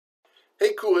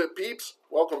Hey, Cool Hip peeps.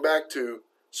 Welcome back to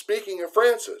Speaking of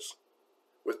Francis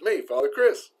with me, Father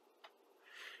Chris.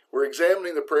 We're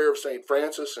examining the prayer of St.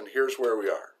 Francis, and here's where we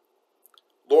are.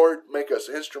 Lord, make us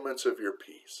instruments of your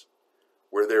peace.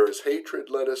 Where there is hatred,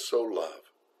 let us sow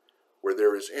love. Where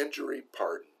there is injury,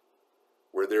 pardon.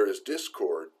 Where there is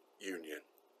discord, union.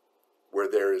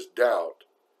 Where there is doubt,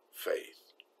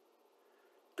 faith.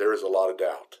 There is a lot of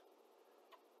doubt.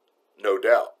 No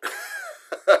doubt.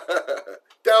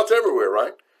 Doubt's everywhere,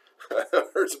 right? I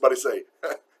heard somebody say,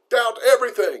 doubt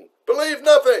everything, believe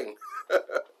nothing.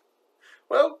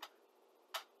 Well,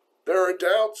 there are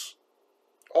doubts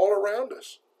all around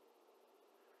us.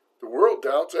 The world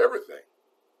doubts everything.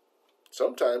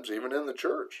 Sometimes even in the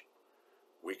church,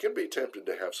 we can be tempted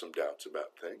to have some doubts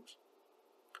about things.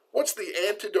 What's the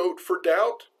antidote for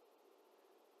doubt?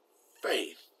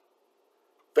 Faith.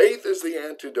 Faith is the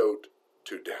antidote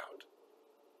to doubt.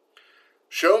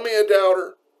 Show me a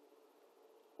doubter.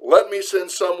 Let me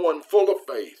send someone full of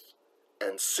faith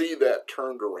and see that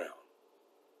turned around.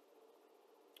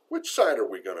 Which side are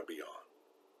we going to be on?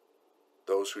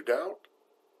 Those who doubt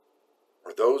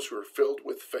or those who are filled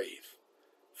with faith?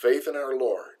 Faith in our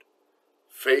Lord,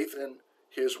 faith in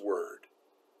His Word,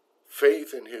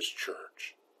 faith in His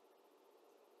church,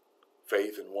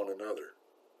 faith in one another.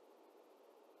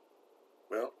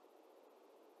 Well,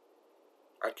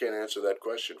 I can't answer that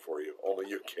question for you. Only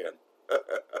you can.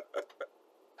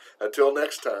 Until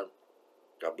next time,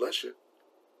 God bless you.